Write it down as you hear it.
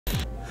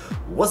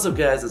What's up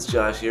guys, it's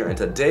Josh here, and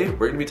today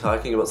we're going to be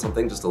talking about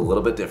something just a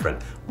little bit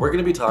different. We're going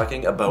to be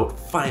talking about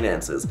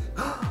finances.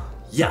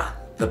 Yeah,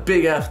 the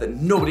big F that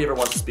nobody ever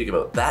wants to speak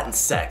about, that and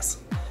sex.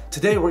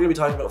 Today we're going to be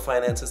talking about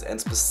finances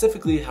and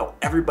specifically how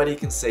everybody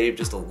can save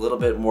just a little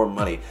bit more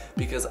money,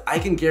 because I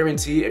can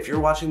guarantee if you're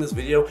watching this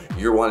video,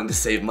 you're wanting to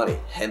save money,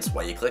 hence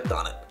why you clicked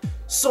on it.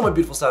 So my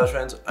beautiful stylish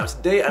friends,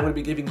 today I'm going to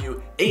be giving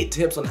you 8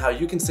 tips on how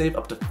you can save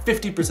up to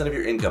 50% of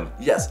your income.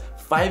 Yes,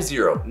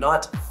 50,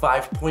 not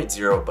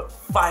 5.0, but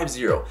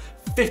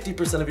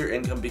 50% of your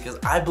income, because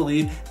I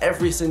believe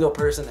every single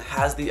person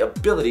has the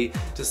ability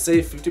to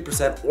save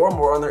 50% or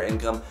more on their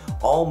income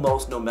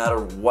almost no matter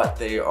what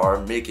they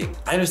are making.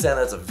 I understand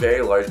that's a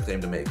very large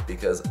claim to make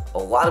because a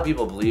lot of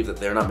people believe that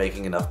they're not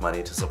making enough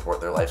money to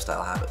support their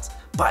lifestyle habits.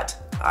 But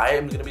I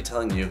am going to be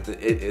telling you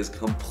that it is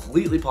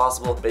completely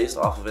possible based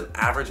off of an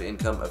average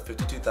income of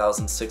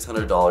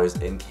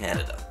 $52,600 in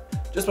Canada.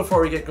 Just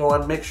before we get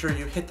going, make sure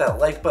you hit that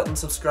like button,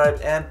 subscribe,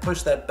 and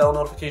push that bell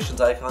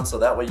notifications icon so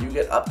that way you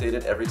get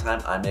updated every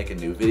time I make a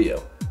new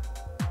video.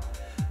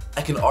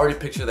 I can already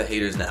picture the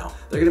haters now.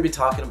 They're gonna be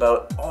talking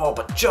about, oh,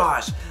 but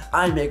Josh,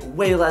 I make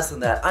way less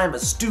than that. I'm a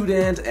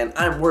student and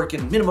I'm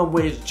working minimum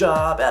wage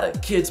job at a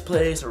kid's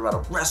place or at a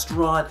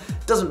restaurant.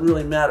 Doesn't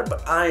really matter,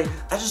 but I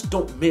just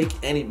don't make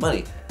any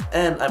money.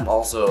 And I'm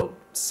also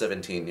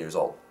 17 years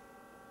old.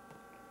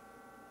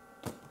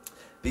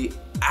 The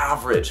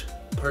average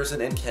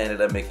person in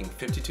Canada making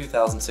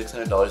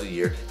 $52,600 a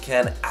year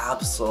can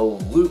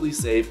absolutely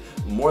save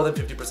more than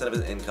 50% of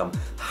his income.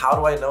 How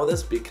do I know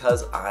this?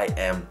 Because I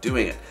am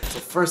doing it. So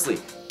firstly,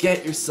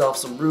 get yourself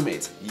some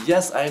roommates.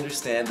 Yes, I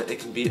understand that it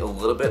can be a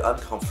little bit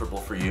uncomfortable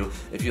for you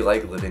if you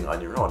like living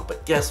on your own,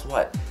 but guess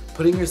what?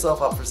 Putting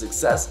yourself up for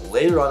success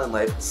later on in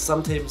life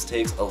sometimes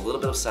takes a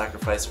little bit of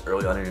sacrifice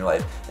early on in your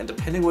life, and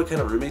depending what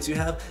kind of roommates you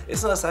have,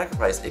 it's not a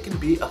sacrifice, it can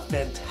be a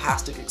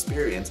fantastic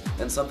experience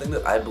and something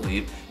that I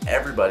believe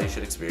everybody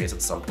should experience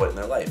at some point in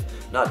their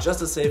life. Not just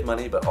to save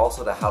money, but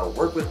also to how to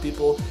work with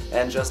people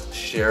and just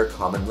share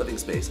common living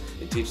space.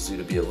 It teaches you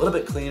to be a little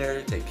bit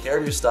cleaner, take care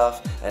of your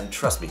stuff, and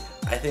trust me,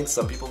 I think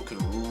some people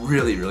could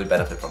really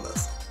benefit from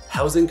this.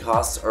 Housing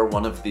costs are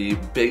one of the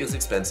biggest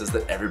expenses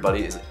that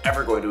everybody is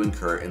ever going to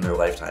incur in their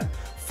lifetime.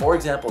 For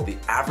example, the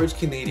average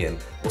Canadian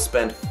will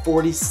spend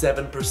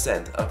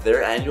 47% of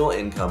their annual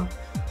income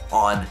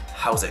on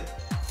housing.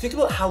 Think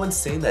about how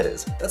insane that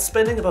is. That's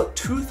spending about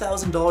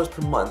 $2,000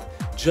 per month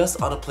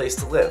just on a place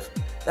to live.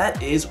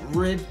 That is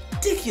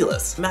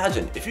ridiculous.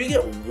 Imagine if you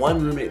get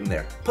one roommate in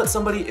there, put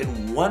somebody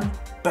in one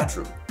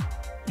bedroom,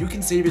 you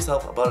can save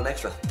yourself about an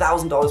extra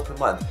 $1,000 per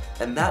month,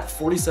 and that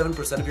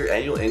 47% of your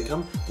annual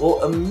income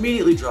will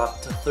immediately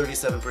drop to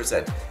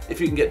 37%. If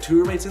you can get 2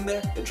 roommates in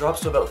there, it drops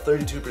to about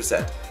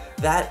 32%.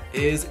 That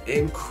is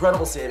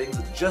incredible savings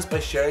just by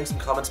sharing some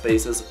common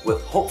spaces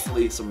with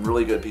hopefully some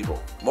really good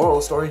people. Moral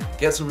of the story,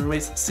 get some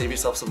roommates, save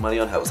yourself some money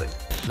on housing.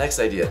 Next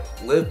idea,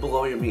 live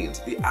below your means.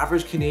 The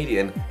average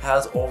Canadian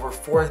has over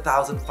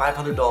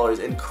 $4,500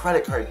 in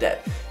credit card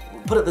debt.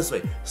 Put it this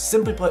way,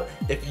 simply put,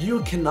 if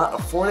you cannot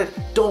afford it,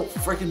 don't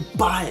freaking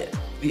buy it.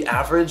 The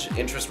average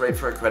interest rate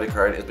for a credit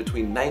card is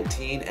between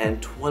 19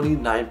 and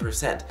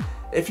 29%.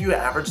 If you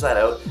average that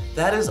out,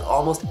 that is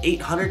almost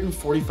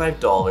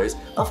 $845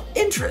 of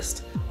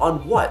interest.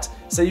 On what?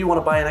 Say you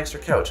want to buy an extra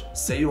couch,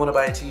 say you want to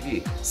buy a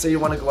TV, say you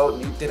want to go out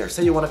and eat dinner,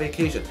 say you want a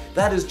vacation.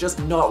 That is just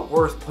not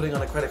worth putting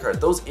on a credit card.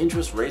 Those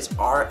interest rates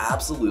are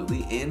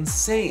absolutely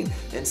insane.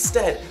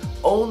 Instead,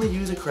 only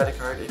use a credit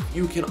card if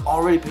you can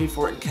already pay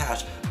for it in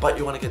cash, but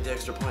you want to get the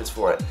extra points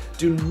for it.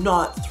 Do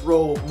not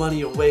throw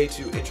money away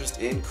to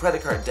interest in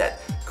credit card debt.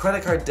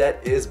 Credit card debt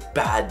is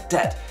bad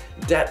debt.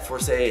 Debt for,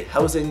 say,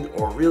 housing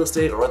or real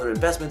estate or other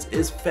investments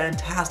is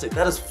fantastic.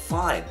 That is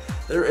fine.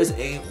 There is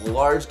a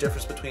large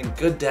difference between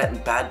good debt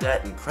and bad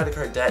debt, and credit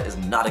card debt is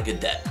not a good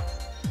debt.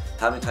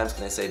 How many times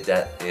can I say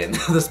debt in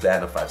the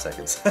span of 5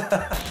 seconds?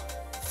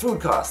 Food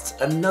costs.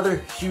 Another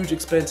huge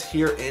expense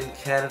here in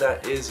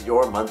Canada is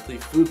your monthly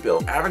food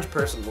bill. Average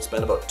person will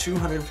spend about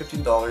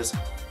 $215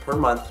 per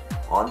month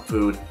on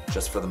food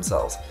just for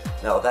themselves.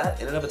 Now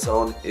that in and of its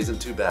own isn't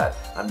too bad.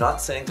 I'm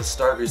not saying to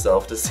starve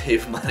yourself to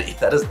save money.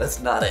 That's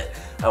not it.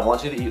 I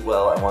want you to eat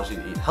well, I want you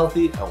to eat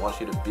healthy, I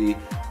want you to be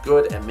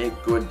good and make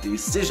good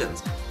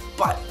decisions.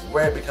 But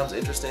where it becomes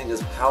interesting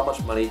is how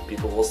much money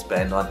people will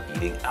spend on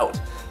eating out.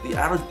 The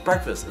average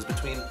breakfast is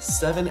between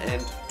 $7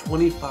 and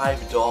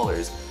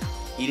 $25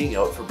 eating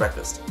out for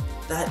breakfast.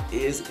 That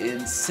is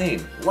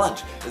insane.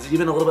 Lunch is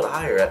even a little bit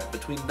higher at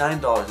between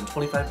 $9 and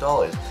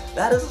 $25.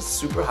 That is a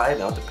super high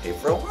amount to pay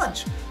for a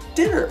lunch.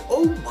 Dinner,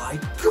 oh my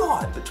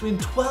god, between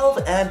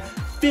 $12 and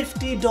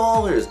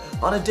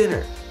 $50 on a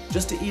dinner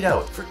just to eat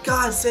out. For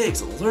God's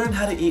sakes, learn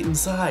how to eat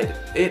inside.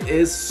 It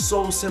is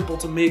so simple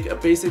to make a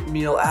basic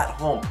meal at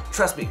home.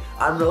 Trust me,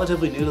 I'm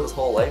relatively new to this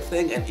whole life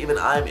thing, and even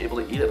I'm able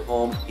to eat at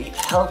home, eat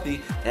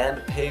healthy,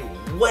 and pay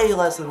way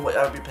less than what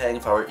I would be paying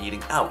if I were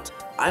eating out.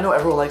 I know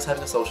everyone likes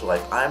having a social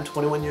life. I'm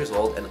 21 years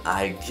old and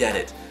I get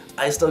it.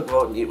 I still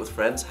go out and eat with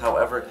friends,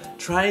 however,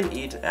 try and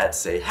eat at,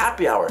 say,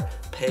 happy hour.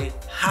 Pay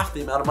half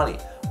the amount of money.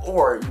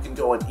 Or you can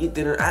go and eat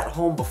dinner at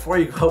home before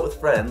you go out with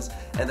friends,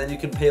 and then you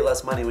can pay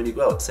less money when you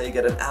go out. Say you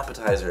get an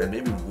appetizer and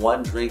maybe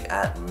one drink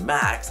at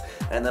max,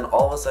 and then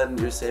all of a sudden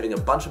you're saving a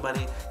bunch of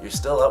money, you're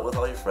still out with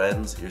all your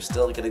friends, you're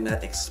still getting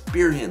that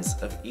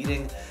experience of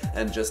eating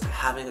and just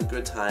having a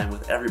good time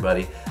with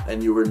everybody,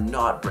 and you were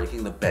not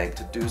breaking the bank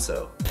to do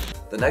so.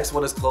 The next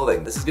one is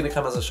clothing. This is gonna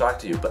come as a shock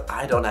to you, but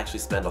I don't actually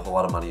spend a whole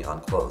lot of money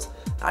on clothes.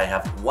 I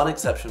have one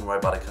exception where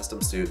I bought a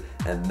custom suit,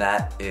 and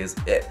that is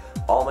it.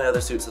 All my other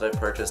suits that I've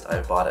purchased,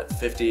 I've bought at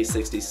 50,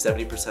 60,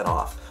 70%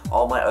 off.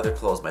 All my other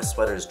clothes, my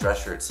sweaters,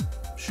 dress shirts,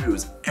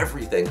 shoes,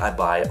 everything I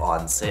buy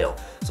on sale.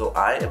 So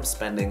I am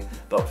spending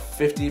about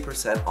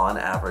 50% on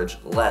average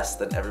less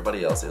than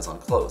everybody else is on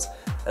clothes.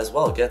 As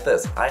well, get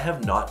this, I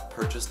have not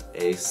purchased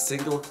a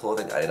single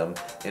clothing item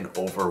in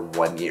over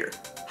 1 year.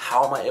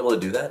 How am I able to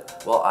do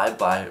that? Well, I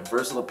buy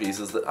versatile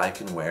pieces that I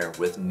can wear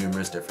with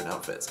numerous different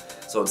outfits.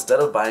 So instead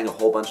of buying a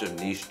whole bunch of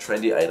niche,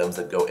 trendy items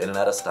that go in and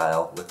out of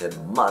style within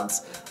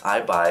months, I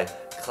buy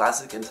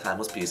classic and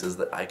timeless pieces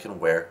that I can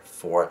wear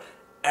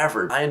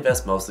forever. I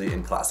invest mostly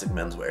in classic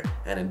menswear,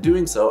 and in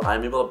doing so,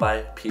 I'm able to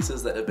buy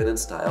pieces that have been in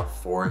style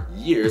for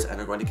years and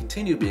are going to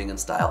continue being in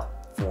style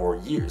for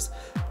years.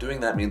 Doing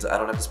that means I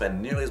don't have to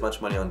spend nearly as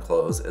much money on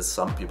clothes as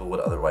some people would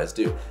otherwise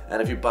do. And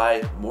if you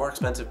buy more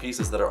expensive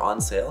pieces that are on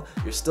sale,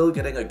 you're still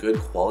getting a good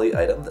quality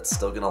item that's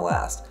still gonna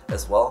last.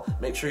 As well,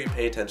 make sure you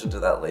pay attention to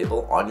that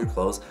label on your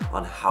clothes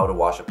on how to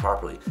wash it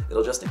properly.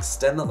 It'll just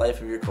extend the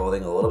life of your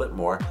clothing a little bit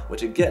more,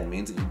 which again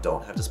means that you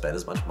don't have to spend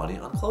as much money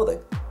on clothing.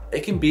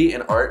 It can be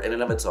an art in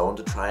and of its own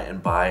to try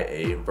and buy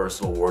a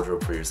versatile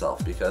wardrobe for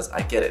yourself, because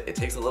I get it, it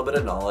takes a little bit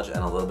of knowledge and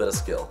a little bit of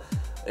skill.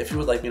 If you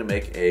would like me to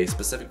make a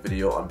specific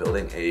video on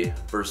building a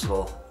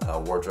versatile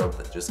wardrobe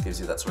that just gives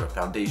you that sort of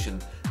foundation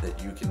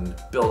that you can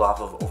build off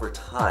of over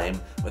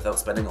time without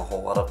spending a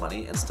whole lot of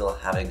money and still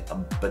having a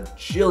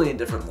bajillion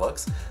different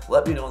looks,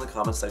 let me know in the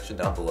comments section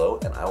down below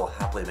and I will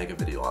happily make a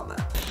video on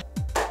that.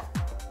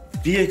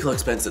 Vehicle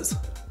expenses.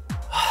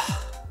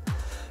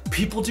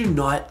 People do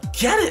not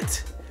get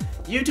it.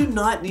 You do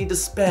not need to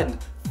spend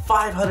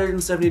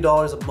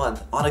 $570 a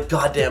month on a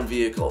goddamn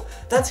vehicle.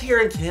 That's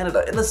here in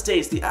Canada. In the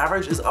States, the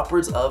average is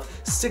upwards of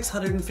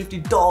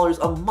 $650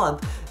 a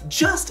month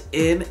just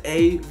in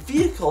a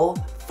vehicle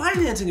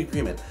financing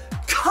agreement.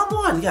 Come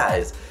on,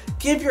 guys.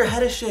 Give your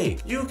head a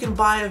shake. You can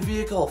buy a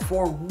vehicle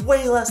for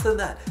way less than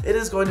that. It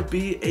is going to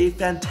be a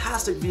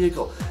fantastic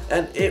vehicle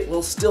and it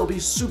will still be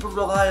super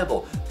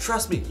reliable.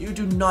 Trust me, you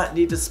do not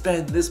need to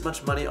spend this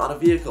much money on a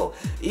vehicle.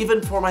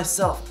 Even for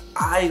myself,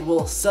 I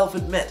will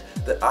self-admit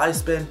that I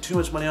spend too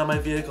much money on my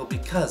vehicle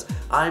because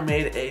I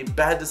made a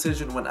bad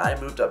decision when I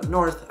moved up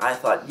north. I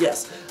thought,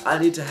 yes, I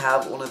need to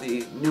have one of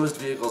the newest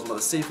vehicles, one of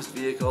the safest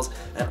vehicles,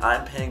 and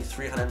I'm paying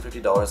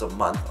 $350 a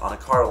month on a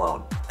car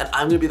loan. And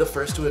I'm gonna be the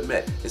first to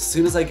admit, as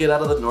soon as I get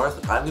out of the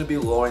north, I'm gonna be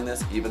lowering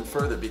this even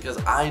further because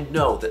I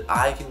know that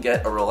I can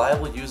get a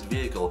reliable used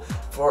vehicle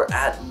for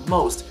at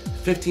most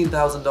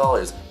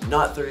 $15,000,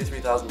 not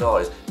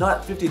 $33,000,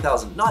 not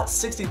 $50,000, not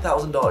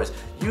 $60,000.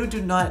 You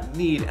do not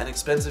need an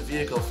expensive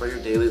vehicle for your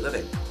daily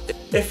living.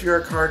 If you're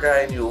a car guy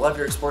and you love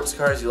your sports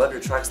cars, you love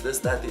your trucks, this,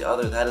 that, the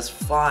other, that is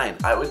fine.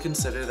 I would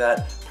consider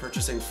that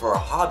purchasing for a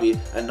hobby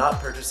and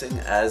not purchasing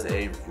as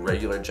a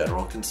regular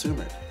general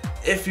consumer.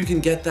 If you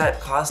can get that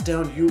cost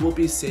down, you will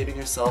be saving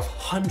yourself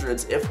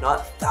hundreds, if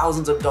not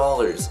thousands of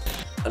dollars.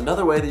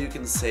 Another way that you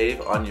can save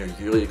on your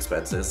yearly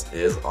expenses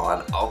is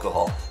on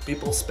alcohol.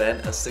 People spend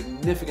a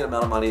significant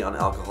amount of money on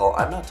alcohol.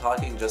 I'm not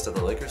talking just at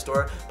the liquor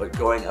store, but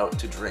going out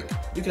to drink.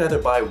 You can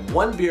either buy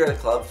one beer at a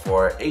club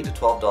for $8 to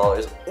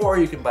 $12, or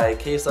you can buy a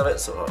case of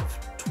it, so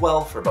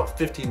 12 for about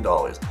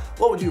 $15.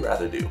 What would you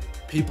rather do?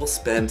 People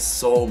spend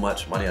so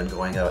much money on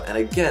going out, and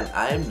again,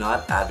 I am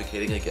not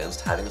advocating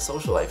against having a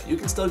social life. You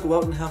can still go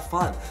out and have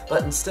fun,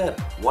 but instead,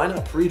 why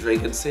not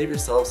pre-drink and save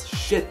yourselves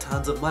shit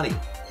tons of money?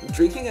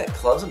 Drinking at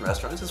clubs and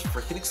restaurants is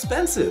freaking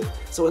expensive.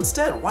 So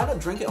instead, why not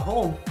drink at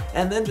home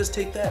and then just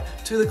take that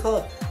to the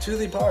club, to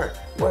the bar,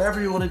 wherever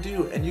you want to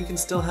do, and you can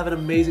still have an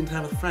amazing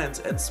time with friends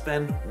and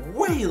spend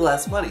way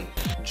less money.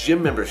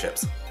 Gym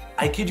memberships.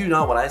 I kid you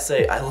not when I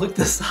say I looked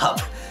this up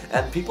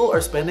and people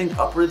are spending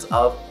upwards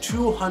of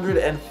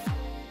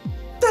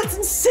That's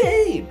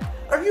insane!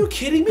 Are you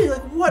kidding me?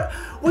 Like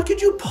what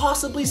could you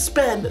possibly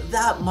spend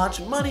that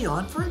much money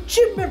on for a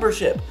gym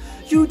membership?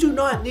 You do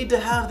not need to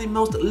have the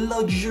most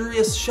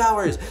luxurious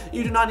showers.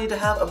 You do not need to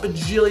have a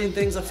bajillion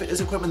things of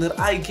fitness equipment that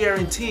I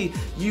guarantee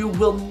you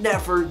will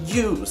never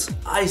use.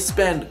 I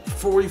spend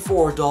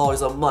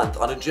 $44 a month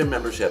on a gym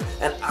membership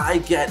and I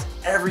get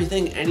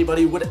everything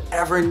anybody would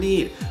ever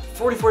need.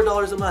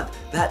 $44 a month.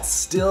 That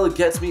still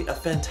gets me a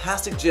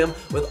fantastic gym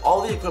with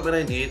all the equipment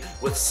I need,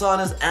 with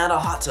saunas and a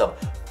hot tub.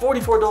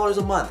 $44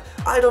 a month.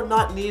 I do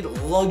not need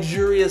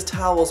luxurious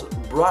towels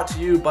brought to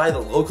you by the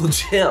local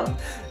gym.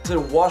 to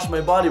wash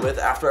my body with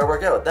after I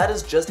work out. That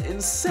is just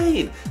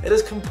insane. It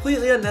is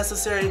completely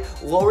unnecessary.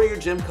 Lower your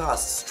gym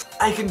costs.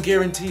 I can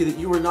guarantee that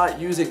you are not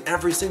using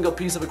every single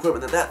piece of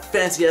equipment that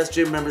fancy ass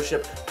gym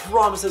membership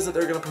promises that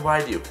they're gonna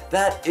provide you.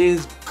 That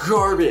is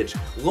garbage.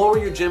 Lower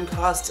your gym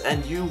costs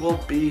and you will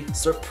be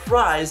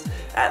surprised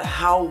at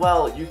how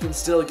well you can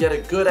still get a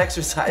good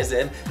exercise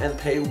in and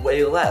pay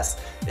way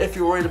less. If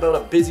you're worried about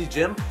a busy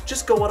gym,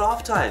 just go at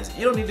off times.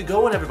 You don't need to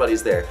go when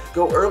everybody's there.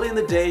 Go early in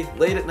the day,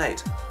 late at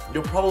night.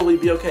 You'll probably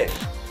be okay.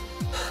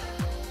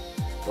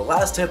 The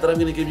last tip that I'm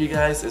going to give you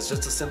guys is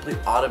just to simply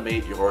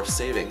automate your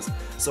savings.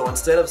 So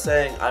instead of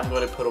saying I'm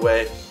going to put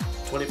away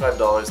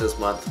 $25 this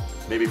month,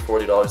 maybe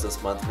 $40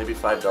 this month, maybe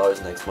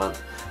 $5 next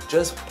month,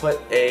 just put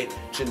a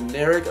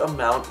generic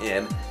amount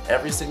in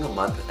every single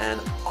month and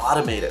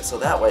automate it. So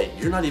that way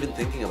you're not even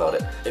thinking about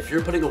it. If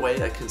you're putting away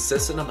a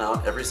consistent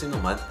amount every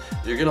single month,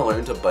 you're gonna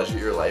learn to budget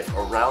your life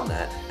around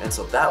that. And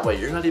so that way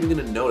you're not even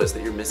gonna notice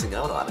that you're missing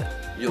out on it.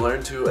 You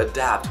learn to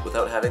adapt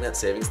without having that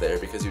savings there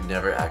because you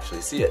never actually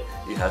see it.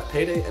 You have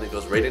payday and it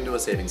goes right into a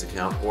savings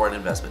account or an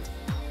investment.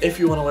 If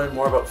you want to learn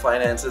more about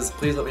finances,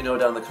 please let me know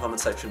down in the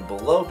comment section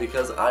below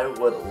because I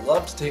would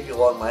love to take you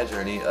along my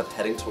journey of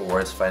heading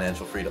towards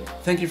financial freedom.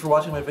 Thank you for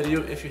watching my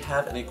video. If you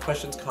have any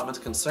questions, comments,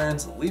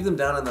 concerns, leave them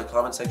down in the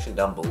comment section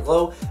down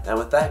below. And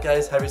with that,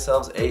 guys, have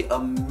yourselves an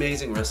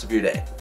amazing rest of your day.